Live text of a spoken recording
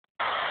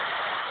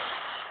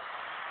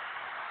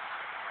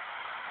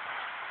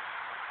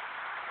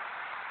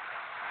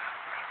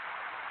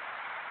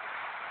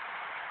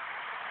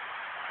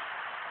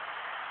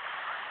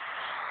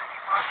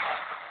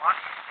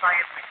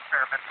science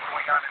experiments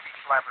going on in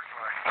each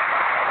laboratory.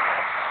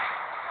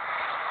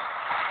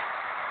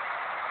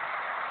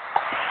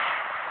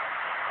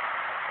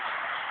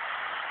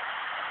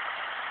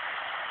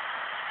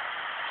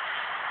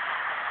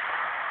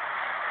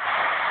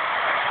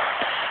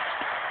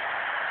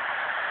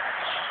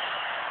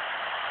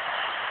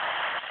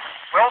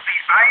 Well, the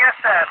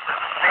ISS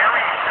is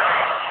very,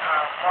 very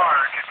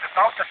large. It's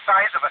about the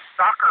size of a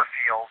soccer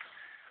field,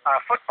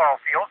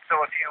 football field.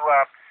 So if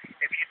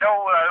you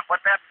know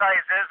what that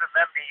size is, and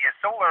then the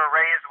solar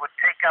arrays would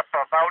take up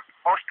about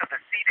most of the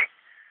seating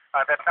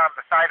that's on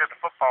the side of the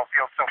football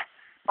field. So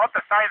about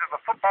the size of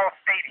a football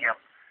stadium,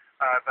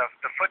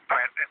 the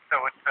footprint. And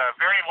so it's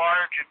very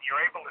large, and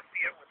you're able to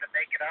see it with the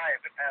naked eye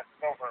as it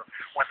passes over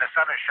when the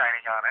sun is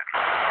shining on it.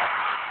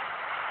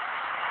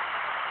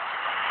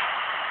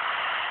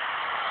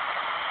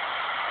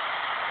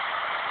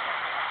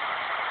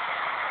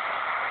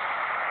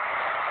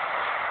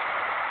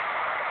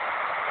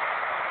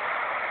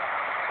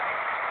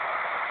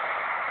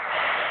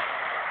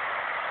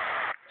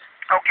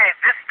 Okay,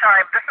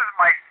 this is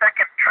my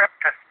second trip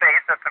to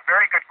space. That's a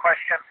very good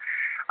question.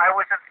 I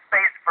was in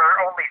space for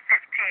only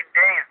 15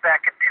 days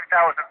back in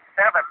 2007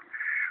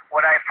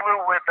 when I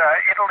flew with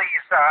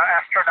Italy's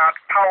astronaut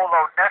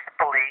Paolo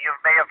Nespoli. You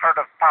may have heard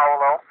of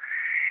Paolo.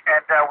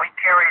 And we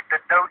carried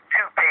the Node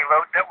 2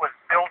 payload that was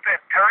built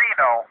in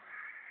Torino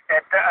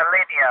at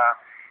Alenia.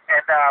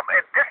 And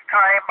this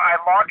time I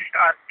launched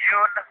on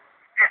June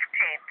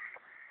 15th.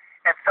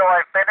 And so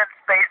I've been in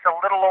space a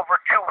little over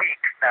 2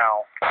 weeks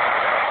now.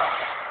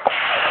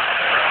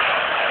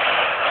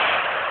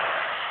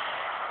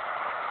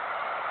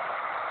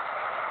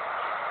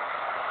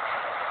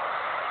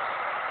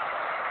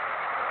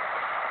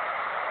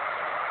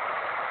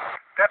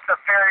 That's a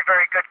very,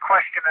 very good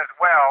question as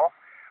well.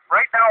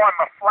 Right now I'm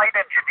a flight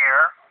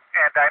engineer,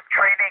 and I'm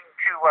training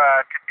to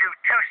do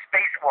 2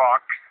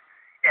 spacewalks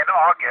in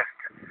August,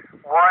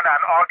 one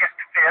on August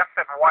 5th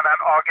and one on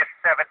August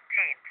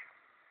 17th,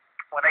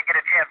 when I get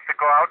a chance to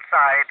go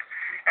outside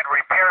and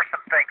repair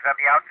some things on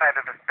the outside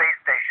of the space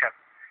station.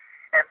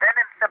 And then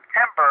in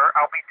September,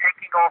 I'll be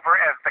taking over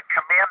as the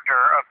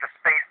commander of the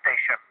space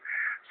station.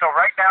 So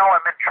right now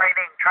I'm in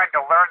training, trying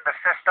to learn the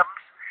systems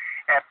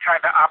and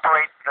trying to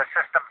operate the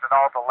systems in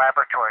all the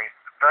laboratories.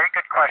 Very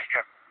good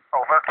question.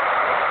 Over.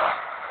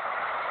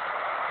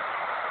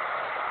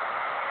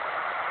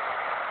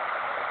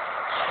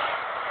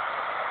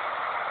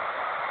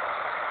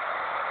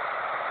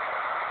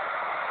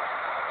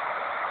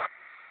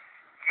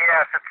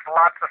 Yes, it's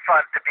lots of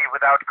fun to be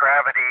without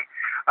gravity.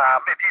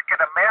 If you can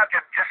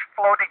imagine just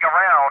floating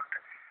around,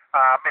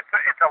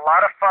 it's a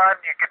lot of fun.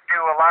 You can do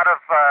a lot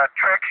of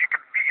tricks.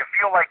 You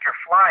feel like you're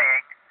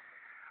flying,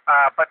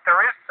 but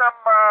there is some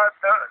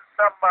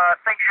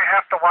things you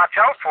have to watch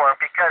out for,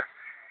 because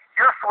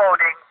you're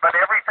floating, but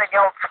everything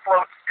else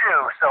floats too.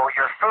 So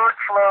your food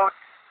floats.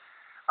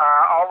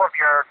 All of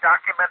your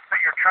documents that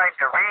you're trying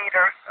to read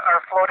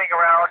are floating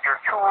around. Your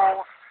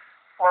tools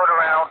float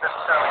around, and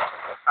so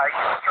you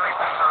have to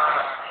remember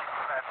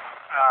that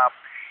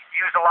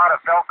use a lot of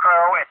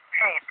Velcro and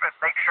tape and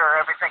make sure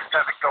everything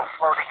doesn't go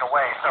floating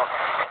away. So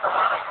it's a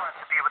lot of fun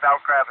to be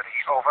without gravity.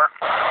 Over.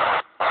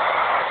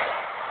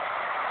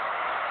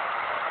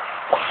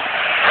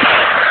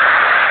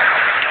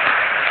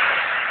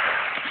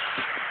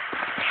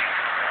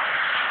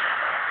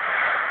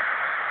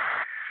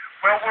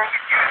 Well, we'll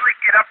usually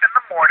get up in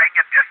the morning,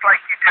 and just like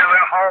you do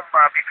at home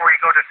before you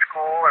go to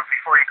school or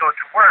before you go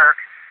to work,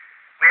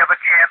 we have a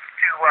chance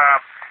to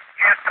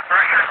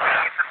brush your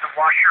teeth and to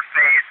wash your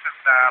face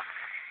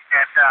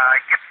and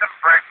get some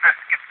breakfast,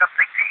 get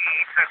something to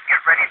eat, and get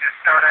ready to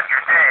start on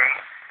your day.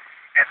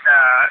 And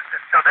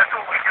so that's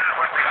what we do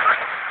when we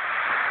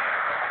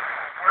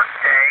work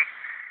day.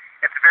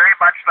 It's very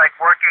much like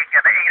working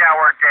an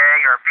 8-hour day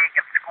or being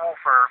in school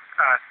for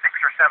 6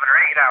 or 7 or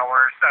 8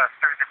 hours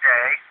through the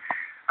day.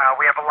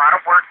 We have a lot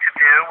of work to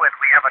do, and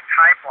we have a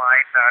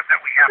timeline that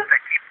we have to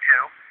keep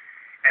to.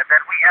 And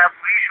then we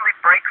usually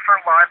break for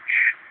lunch,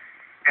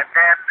 and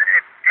then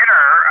at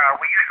dinner,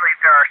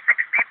 there are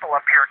 6 people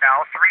up here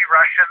now, 3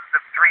 Russians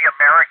and 3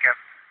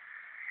 Americans.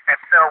 And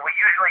so we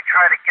usually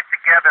try to get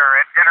together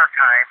at dinner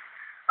time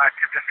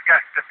to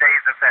discuss the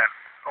day's events.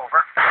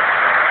 Over.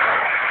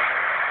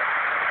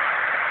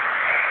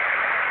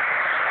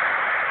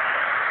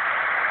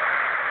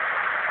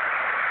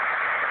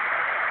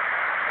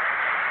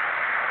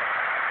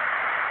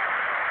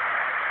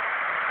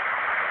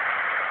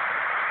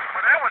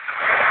 When I was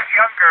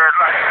younger,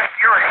 like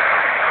your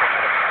age,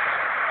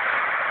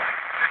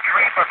 the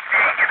dream of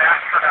being an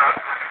astronaut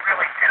was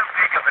really too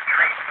big of a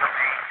dream for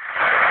me.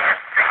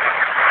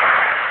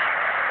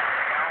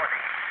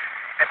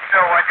 And so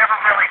I never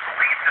really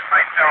believed in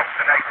myself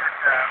that I could.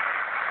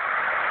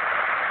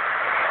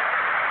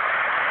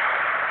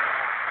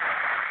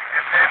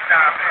 And then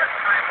as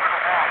time went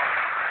along,